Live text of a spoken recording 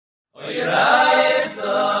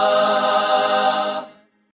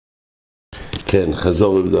כן,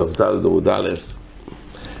 חזור בדף ד' עמוד א'.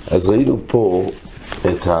 אז ראינו פה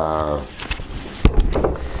את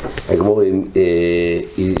הגמורים,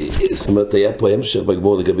 זאת אומרת, היה פה המשך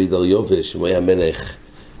בגמור לגבי דריובש, אם הוא היה מלך,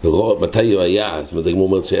 מתי הוא היה? זאת אומרת, הגמור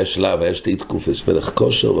אומרת שהיה שלב, היה שתי תקופס, מלך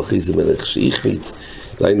כושר, ואחרי זה מלך שהחמיץ,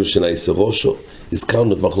 דהיינו שנייסה רושו.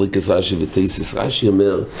 הזכרנו את מחלוקת רש"י ותייסס. רש"י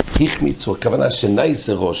אומר, החמיץ, הוא הכוונה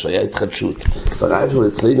שנייסה רושו, היה התחדשות. ורש"י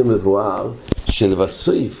אצלנו מבואר,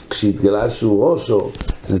 שלבסוף, כשהתגלה שהוא רושו,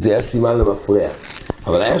 זה היה סימן למפרח.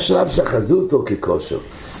 אבל היה שלב שאחזו אותו ככושר.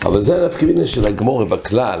 אבל זה הנפקמינה של הגמורה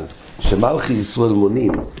בכלל, שמלכי ישראל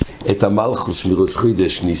מונים את המלכוס מראש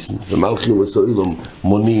חודש ניסן, ומלכי ומסוילום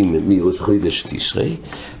מונים מראש חודש תשרי.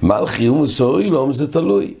 מלכי ומסוילום זה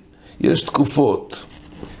תלוי. יש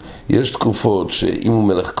תקופות שאם הוא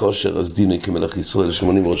מלך כושר, אז דינו כמלך ישראל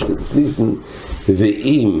שמונים מראש חודש ניסן,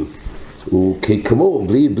 ואם הוא כמו,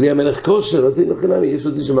 בלי המלך כושר, אז אין לכם, יש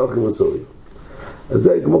עוד שמלכי ומסוילום. אז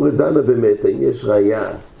זה הגמורה דנה באמת, האם יש ראייה,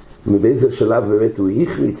 מבאיזה שלב באמת הוא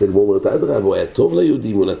החמיץ, הגמור אומרת אדרבה, הוא היה טוב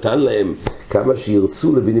ליהודים, הוא נתן להם כמה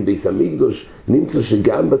שירצו לבינים בית המקדוש. נמצא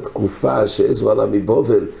שגם בתקופה שעזרא עלה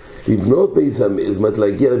מבבל לבנות בית המקדוש, זאת אומרת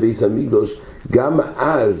להגיע לבית המקדוש, גם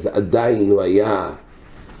אז עדיין הוא היה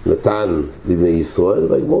נתן לבני ישראל,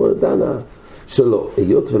 והגמור דנה שלא,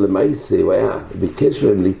 היות ולמעשה הוא היה ביקש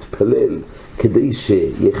מהם להתפלל כדי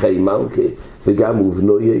שיחי מלכה וגם הוא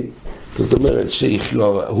בנויי, זאת אומרת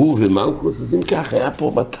שיחיו הוא ומלכוס, אז אם כך היה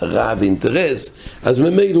פה מטרה ואינטרס, אז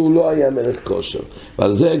ממילא הוא לא היה מלך כושר.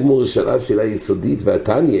 ועל זה הגמור שאלה שאלה יסודית,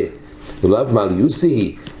 והתניה, ולאו מעל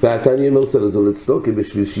יוסי, והתניה נוסע לזו לצדוקה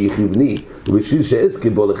בשביל שיחי בני, ובשביל שאזכה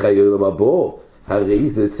בו לחיי עולם הבא, הרי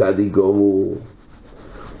זה צדיק גמור.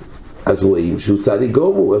 אז רואים שהוא צדיק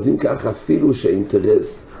גמור, אז אם כך אפילו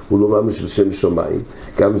שהאינטרס הוא לא ממש של שם שמיים,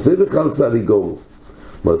 גם זה בכלל צדיק גמור.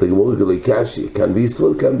 אומרת הגמור גלוי קשי, כאן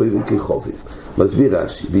בישראל, כאן ביבין כחובים. מסביר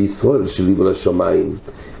רש"י, בישראל שליבו לשמיים,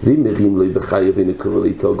 ואם מרים לו בחי ונקרא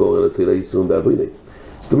לאיתו גורל לתילה יישום בעבריני.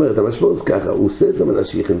 זאת אומרת, המשמעות ככה, הוא עושה את זה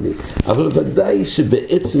מנשיך בני, אבל ודאי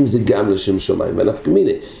שבעצם זה גם לשם שמיים.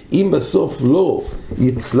 והנפקמינה, אם בסוף לא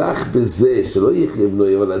יצלח בזה שלא יחיה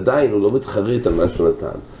בנוי, אבל עדיין הוא לא מתחרט על מה שהוא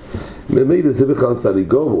נתן. ממילא זה בכלל צדיק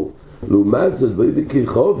גמור. לעומת זאת, ביבין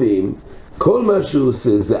כחובים, כל מה שהוא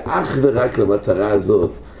עושה זה אך ורק למטרה הזאת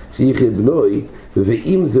שיחיה בנוי,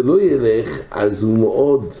 ואם זה לא ילך אז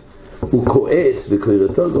הוא כועס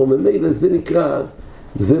וקורא גמור, ממילא זה נקרא,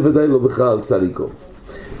 זה ודאי לא בכלל צדיק גמור.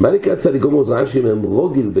 מה נקרא צדיק גמור? זה רש"י הם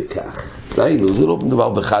רוגל בכך, דיינו, זה לא מדובר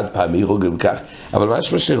בחד פעמי רוגל בכך, אבל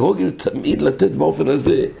משמע שרוגל תמיד לתת באופן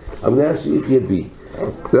הזה המניה שיחיה בי.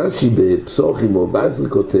 רש"י בפסוחים או בעזרי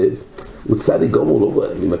כותב, הוא צדיק גמור, לא רואה,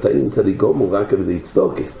 ממתי נמצא צדיק גמור רק על ידי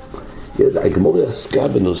צדוקה. הגמור עסקה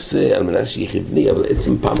בנושא על מנה שיחיה בני, אבל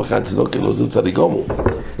עצם פעם אחת צדוקה לא זה צדיק גמור.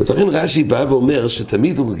 ולכן רש"י בא ואומר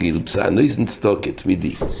שתמיד הוא רגיל, נויזן צדוקה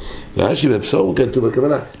תמידי. ורש"י בפסורים כתוב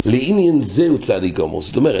בכוונה, לעניין זה הוא צדיק גמור.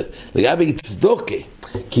 זאת אומרת, לגבי צדוקה,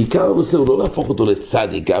 כי עיקר הנושא הוא לא להפוך אותו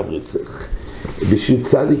לצדיק, בשביל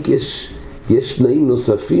צדיק יש תנאים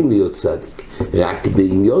נוספים להיות צדיק. רק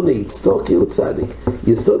בעניון צדוקה הוא צדיק.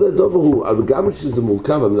 יסוד הדבר הוא, אבל גם שזה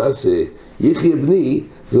מורכב, המנה שיחיה בני,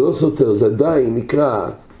 זה לא סותר, זה עדיין נקרא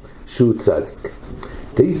שהוא צדיק.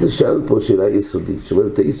 תייסס שאל פה שאלה יסודית,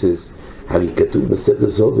 שאומרת תייסס, הרי כתוב בספר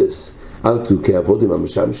סובס, אל תוקע עבוד עם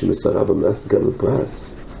המשם שמסרה במנס תקבל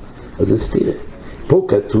פרס. אז זה סתירה. פה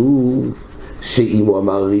כתוב שאם הוא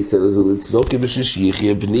אמר ריסה לזו לצדוקה בשביל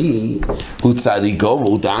שיחיה בני, הוא צדיק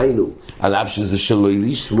גמור, דיינו, על אף שזה שלא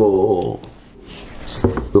לשמור.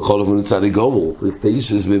 בכל אופן הוא צדיק גמור.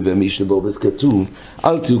 תייסס במשנה ברובס כתוב,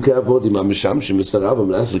 אל תוקע עבוד עם המשם שמסרה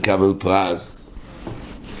במנס לקבל פרס.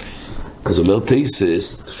 אז אומר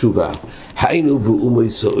תייסס, תשובה, היינו באומו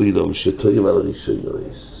ישראלום שתויים על הראשון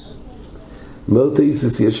יויס. אומר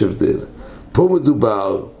תייסס יש הבדל. פה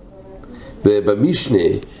מדובר, במשנה,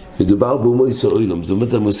 מדובר באומו ישראלום. זאת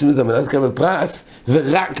אומרת, הם עושים את זה מנת לקבל פרס,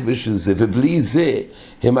 ורק בשביל זה, ובלי זה,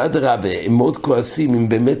 הם אדרבה, הם מאוד כועסים, אם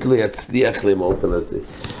באמת לא יצליח להם האופן הזה.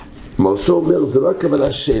 מרשו אומר, זה לא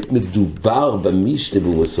הכוונה שמדובר במשנה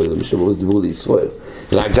באומו ישראלום, המשנה באומו דיבור לישראל.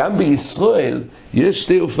 אלא גם בישראל יש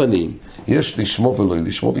שתי אופנים. יש לשמור ולא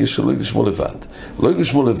לשמור, ויש שלא לשמור לבד. לא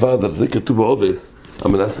לשמור לבד, על זה כתוב בעובס,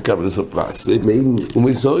 המנס לקבל איזה פרס, זה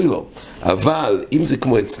ומסורי לו. אבל אם זה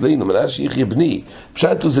כמו אצלנו, המנס שיחיה בני,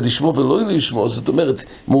 פשטו זה לשמור ולא לשמור, זאת אומרת,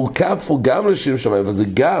 מורכב פה גם לשם שמיים, אבל זה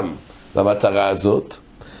גם למטרה הזאת,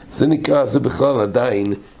 זה נקרא, זה בכלל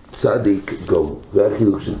עדיין צדיק גמור. זה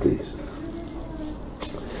החילוק של תייסס.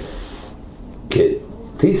 כן.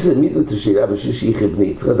 תייסס העמיד את השאלה בשביל שיחיה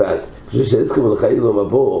בני, צריך לדעת, בשביל שעזקה ולחי לו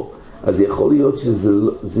מבוא, אז יכול להיות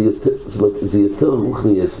זה יותר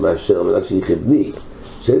רוחניאס מאשר מנשה יחיה בני,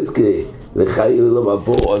 שאזכה לחי אלום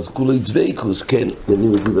הבא, אז כולו דבקוס, כן, אני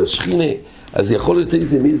מגיב השכינה, אז יכול להיות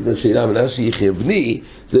איזה מיד בשאלה, מנשה יחיה בני,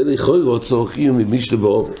 זה לכאורה צורכים ממשנה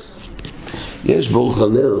באובס. יש ברוך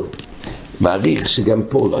הנר, מעריך שגם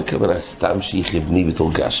פה לא הכוונה סתם שיחיה בני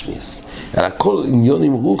בתור גשמיס, אלא כל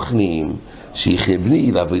עניונים רוחניים שיחיה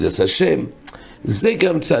בני לעבודת השם, זה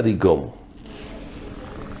גם צדיק גמור.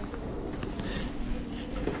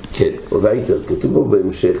 כן, ובייטר, כתוב פה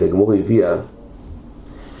בהמשך, הגמור הביאה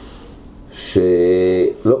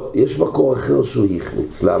שלא, יש מקור אחר שהוא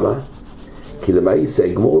יחניץ, למה? כי למעשה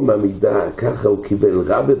הגמור מעמידה, ככה הוא קיבל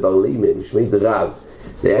רב ברלימה, משמי דרב,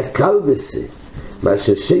 זה היה קל בזה, מה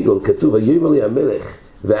ששגול כתוב, ויאמר לי המלך,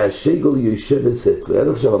 והשגול יושב אצלו, עד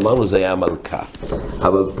עכשיו אמרנו זה היה המלכה,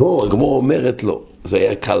 אבל פה הגמור אומרת לא, זה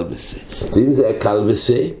היה קל בזה, ואם זה היה קל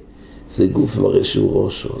בזה, זה גוף מראה שהוא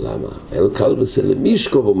ראשו, למה? היה לו קל בזה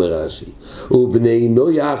למישקוב, אומר רש"י, ובני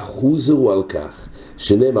נויח חוזרו על כך,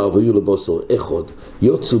 שנאמר ויהיו לבוסור אחד,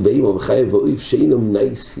 יוצאו באימו וחי ואויב שאינם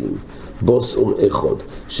נייסים, בוסור אחד,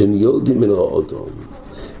 שניולדים מן האדום.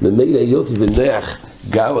 ממילא היות בנויח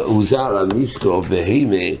הוזר על מישקוב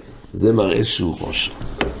בהימה, זה מראה שהוא ראשו.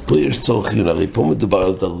 פה יש צורך עיון, הרי פה מדובר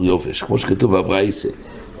על דריובש, כמו שכתוב בברייסה.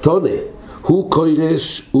 תונה, הוא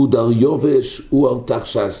קוירש, הוא דריובש, הוא ארתח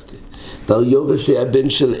שסטה. דריובש היה בן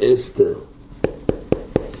של אסתר.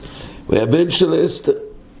 הוא היה בן של אסתר.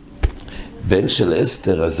 בן של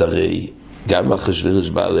אסתר, אז הרי גם אחשוורוש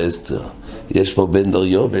בעל אסתר. יש פה בן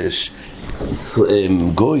דריובש,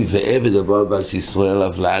 גוי ועבד הבא בעל ישראל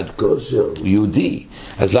עליו לעד כושר, יהודי.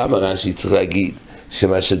 אז למה רש"י צריך להגיד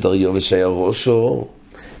שמה שדריובש היה ראשו?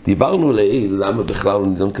 דיברנו לעיל, למה בכלל הוא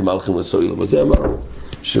נידון כמלכים וסוילום? אז זה אמרנו,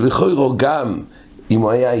 שלכאורה גם אם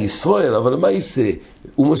הוא היה ישראל, אבל מה יעשה?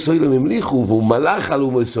 ומסוילום המליכו, והוא מלך על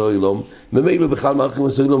ומסוילום, ממילא בכלל מלכים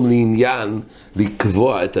מסוילום לעניין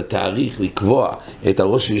לקבוע את התאריך, לקבוע את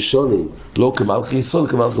הראש ראשונים, לא כמלכי ישראל,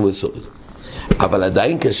 כמלכים מסוילום. אבל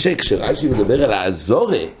עדיין קשה, כשרש"י מדבר על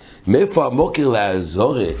האזורה, מאיפה המוקר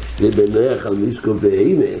לאזורה, לבנויח על מישקו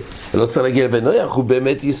בהימה, לא צריך להגיע לבנויח, הוא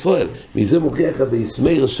באמת ישראל. מזה מוכיח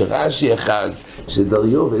בישמעאל שרש"י אחז,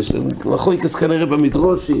 שדריובש, נכון יקס כנראה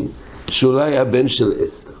במדרושים, שאולי היה בן של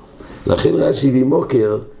אסתר. לכן רש"י הביא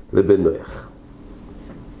מוקר לבנויח.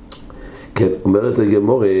 כן, אומרת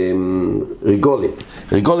הגמור,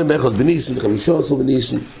 ריגולים באחד בניסן, 15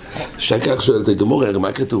 בניסן, שכך שואלת הגמור,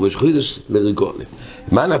 מה כתוב? ראש חודש לריגולים.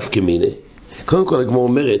 מה נפקא מינה? קודם כל הגמור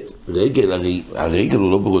אומרת, הרגל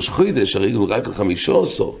הוא לא בראש חודש, הרגל הוא רק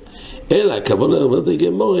 15, אלא הכוונה אומרת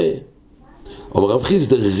הגמור, אומר רב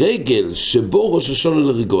חיסדא, רגל שבו ראש השונה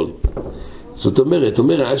לריגולים. זאת אומרת,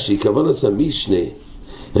 אומר רש"י, כוונה עשה משנה,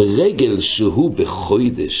 רגל שהוא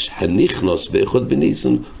בחודש הנכנס באחד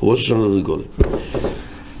בניסן הוא ראש השונה לריגולים.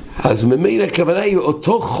 אז ממילא הכוונה היא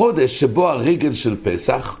אותו חודש שבו הרגל של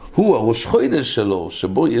פסח הוא הראש חודש שלו,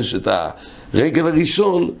 שבו יש את הרגל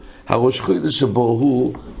הראשון, הראש חודש שבו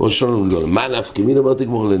הוא ראש השונה לריגולים. מה נפקא מינה? אמרתי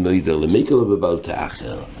גמור לנוידר, למקר לו בבלטה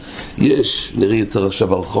אחר. יש, נראה יותר עכשיו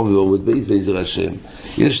ברחוב ועומד בית בעזר השם,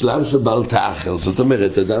 יש שלב של בלטה אחר, זאת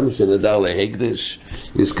אומרת, אדם שנדר להקדש,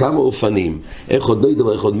 יש כמה אופנים, איך עוד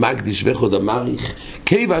נוידר, איך עוד מקדיש, ואיך עוד המעריך,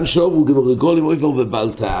 כיוון שאוברו גמרגולים עובר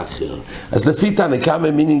בבלטה אחר. אז לפי תנא,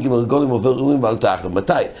 כמה מינים גמרגולים עוברים בבלטה אחר?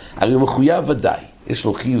 מתי? הרי הוא מחויב ודאי. יש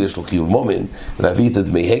לו חיוב מומן, להביא את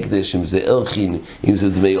דמי הקדש, אם זה ערכין, אם זה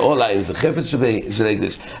דמי עולה, אם זה חפץ של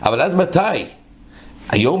הקדש. אבל עד מתי?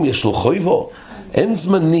 היום יש לו חויבו, אין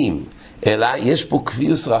זמנים, אלא יש פה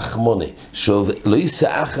קביוס רחמונה, שלא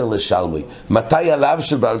יישא אחר לשלמוי. מתי עליו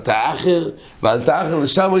של בעלתא אחר? בעלתא אחר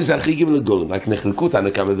לשלמוי זה הכי ג' רגולים. רק נחלקו אותנו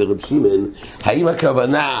כמה ורב שמעון, האם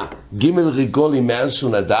הכוונה ג' רגולים מאז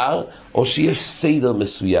שהוא נדר, או שיש סדר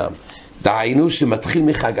מסוים? דהיינו שמתחיל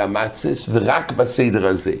מחג המצס, ורק בסדר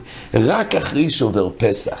הזה, רק אחרי שעובר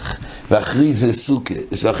פסח, ואחרי זה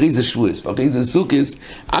סוכס, ואחרי זה שבועס, ואחרי זה סוכס,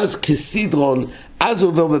 אז כסדרון, אז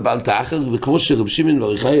עובר בבעלתא אחר, וכמו שרב שמעון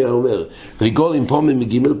בר יוחאי אומר, רגולים פומים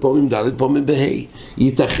מגימל, פומים ד', פומים בה'.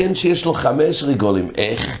 ייתכן שיש לו 5 רגולים.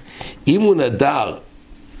 איך? אם הוא נדר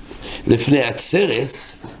לפני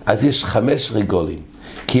עצרס, אז יש 5 רגולים.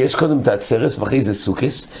 כי יש קודם את העצרס ואחרי זה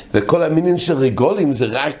סוכס, וכל המינים של רגולים זה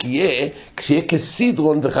רק יהיה כשיהיה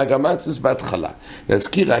כסדרון וחג המצס בהתחלה.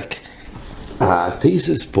 נזכיר רק,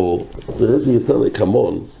 התייסס פה, נראה את זה יותר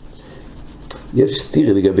לקמון, יש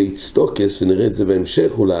סתירה לגבי צטוקס, ונראה את זה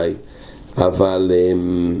בהמשך אולי, אבל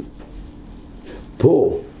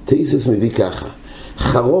פה תייסס מביא ככה,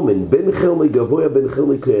 חרומן, בין חרמי גבוה, בין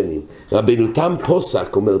חרמי כהנים. רבינו תם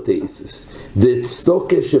פוסק, אומר תייסס,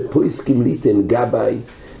 דצטוקס שפויסקים ליתן גבי,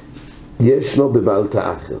 ישנו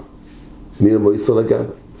בבעלתא אחר. מלמויסר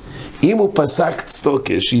לגבי. אם הוא פסק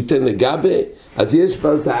צדוקה שייתן לגבי, אז יש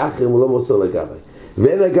בלטה אחר אם הוא לא מוסר לגבי.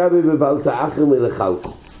 ואין לגבי בבלטה אחר מלחלקו.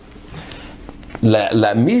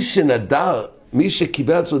 למי שנדר, מי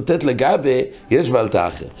שקיבל עצמו לתת לגבי, יש בלטה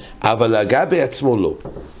אחר. אבל לגבי עצמו לא.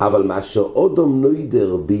 אבל מה שעודום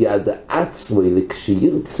נוידר ביד עצמו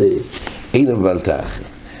לכשירצה, אין בבלטה אחר.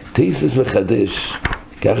 תייסס מחדש,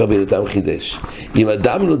 ככה רבי תם חידש. אם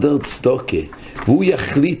אדם נודר צדוקה, והוא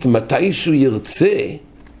יחליט מתי שהוא ירצה,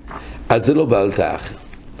 אז זה לא בלטה אחר.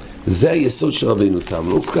 זה היסוד של רבי תם.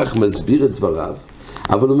 לא כל כך מסביר את דבריו,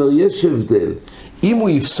 אבל הוא אומר, יש הבדל. אם הוא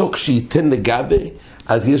יפסוק שייתן לגבי,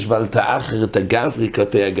 אז יש בלטה אחר את הגברי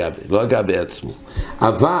כלפי הגבי, לא הגבי עצמו.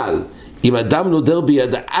 אבל אם אדם נודר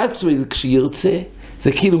ביד עצמו כשירצה,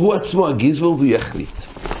 זה כאילו הוא עצמו הגזבר והוא יחליט.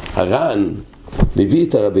 הר"ן מביא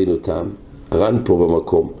את הרבינו תם, הר"ן פה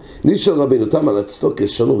במקום. נשאל רבינו תם על הצדוקה,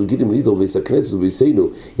 שאנו רגילים לידור ויס הכנסת וביסנו,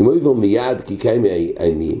 אם הוא יבור מיד כי קיים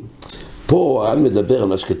העניים. פה הר"ן מדבר על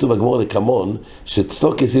מה שכתוב בגמור לקמון,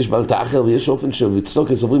 שצדוקס יש בלטה אחר ויש אופן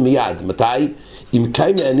שבצדוקס עוברים מיד. מתי? אם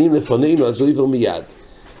קיים העניים לפנינו, אז הוא יבור מיד.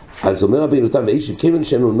 אז אומר רבינו תם, ואיש כיוון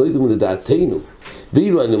שאנו נוידרים לדעתנו,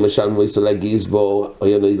 ואילו אני למשל מויסר לגזבור, או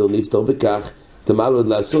היה נוידר נפתור בכך, תמה לו עוד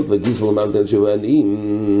לעשות, והגזבור אמרתם שהוא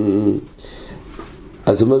עניים.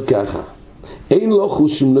 אז הוא אומר ככה, אין לו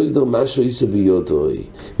חושם נוידר משהו איסו ביודוי,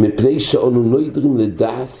 מפני שאנו נוידרים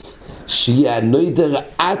לדעס, שיהיה הנוידר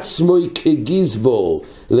עצמו כגזבור,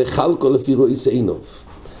 לחלקו לפי רויס עינוב.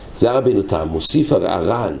 זה רבינו תם, מוסיף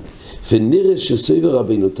הר"ן, ונראה שסויבר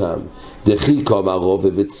רבינו תם, דחי קומר רובה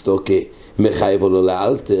וצדוקה, מחייב לו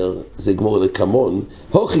לאלתר, זה גמור לקמון,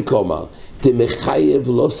 הוכי קומר, תמחייב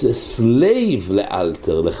לו סלייב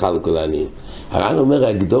לאלתר, לחלקו לעניים. הר"ן אומר,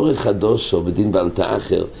 הגדור החדושו בדין בלטה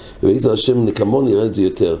אחר, ובעזר השם נקמון נראה את זה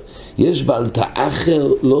יותר, יש בלטה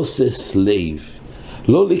אחר לא סלייב,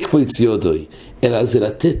 לא לקפוץ יודוי, אלא זה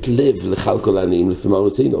לתת לב לחלקו לעניים לפי מה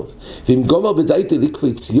רוצינוב. ואם גומר בדייתו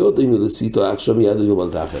לקפוץ יודוי מלסיתו, עכשיו מיד יהיו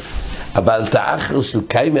בלטה אחר. הבלטה אחר של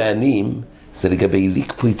קיים העניים, זה לגבי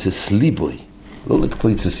לקפוץ סליבוי, לא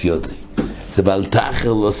לקפוץ יודוי. זה בלטה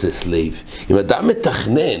אחר לא סלייב. אם אדם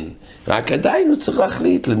מתכנן, רק עדיין הוא צריך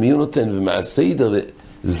להחליט למי הוא נותן ומה הסדר,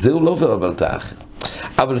 זהו לא עובר בלטה אחר.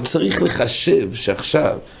 אבל צריך לחשב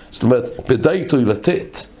שעכשיו, זאת אומרת, בדייתו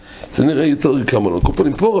לתת, זה נראה יותר כמונו. כל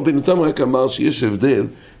פעמים פה רבינו תם רק אמר שיש הבדל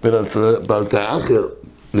בין בלטה אחר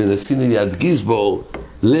לנשיא ליד גזבור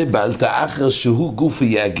לבלטה אחר שהוא גוף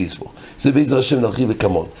יהיה הגזבור. זה בעזר השם נרחיב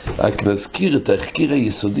לכמון. רק נזכיר את התחקיר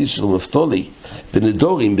היסודי של מפתולי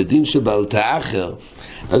בנדורים בדין של בלטה אחר,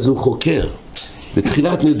 אז הוא חוקר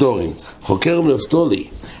בתחילת נדורים, חוקר מפתולי,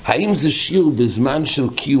 האם זה שיר בזמן של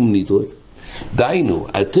קיום נדרי? דיינו,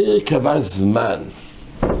 התר קבע זמן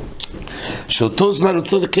שאותו זמן הוא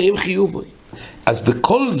צריך לקיים חיובוי. אז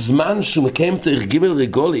בכל זמן שהוא מקיים תאריך ג'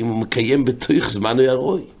 רגולים, הוא מקיים בתוך זמן הוא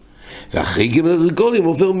ירוי. ואחרי ג' רגולים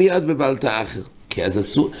עובר מיד בבלטה אחר. כי אז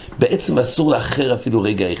אסור, בעצם אסור לאחר אפילו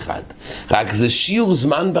רגע אחד. רק זה שיעור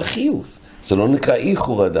זמן בחיוב. זה לא נקרא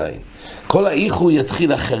איחור עדיין. כל האיחור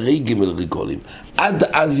יתחיל אחרי ג' רגולים. עד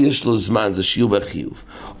אז יש לו זמן, זה שיעור בחיוב.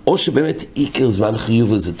 או שבאמת עיקר זמן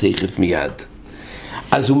חיוב זה תכף מיד.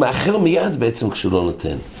 אז הוא מאחר מיד בעצם כשהוא לא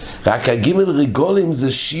נותן. רק הגימל רגולים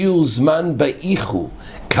זה שיעור זמן באיחור.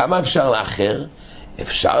 כמה אפשר לאחר?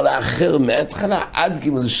 אפשר לאחר מההתחלה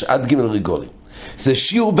עד גימל רגולים. זה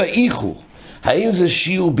שיעור באיחור. האם זה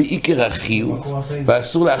שיעור בעיקר החיוב?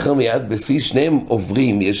 ואסור לאחר מיד, בפי שניהם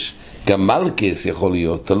עוברים, יש גם מלכס יכול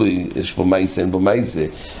להיות, תלוי, יש פה מייסה, אין בו מייסה,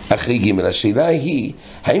 אחרי ג'. השאלה היא,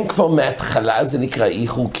 האם כבר מההתחלה זה נקרא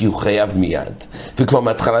איחור כי הוא חייב מיד, וכבר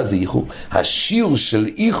מההתחלה זה איחור? השיעור של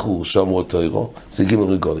איחור שאומרו תוירו, זה ג'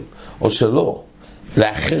 רגולים, או שלא,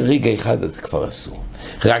 לאחר רגע אחד זה כבר אסור.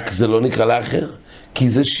 רק זה לא נקרא לאחר, כי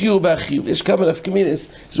זה שיעור באחיוב. יש כמה נפקמינס,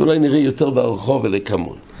 זה אולי נראה יותר ברחוב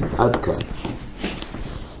ולכמון. עד כאן.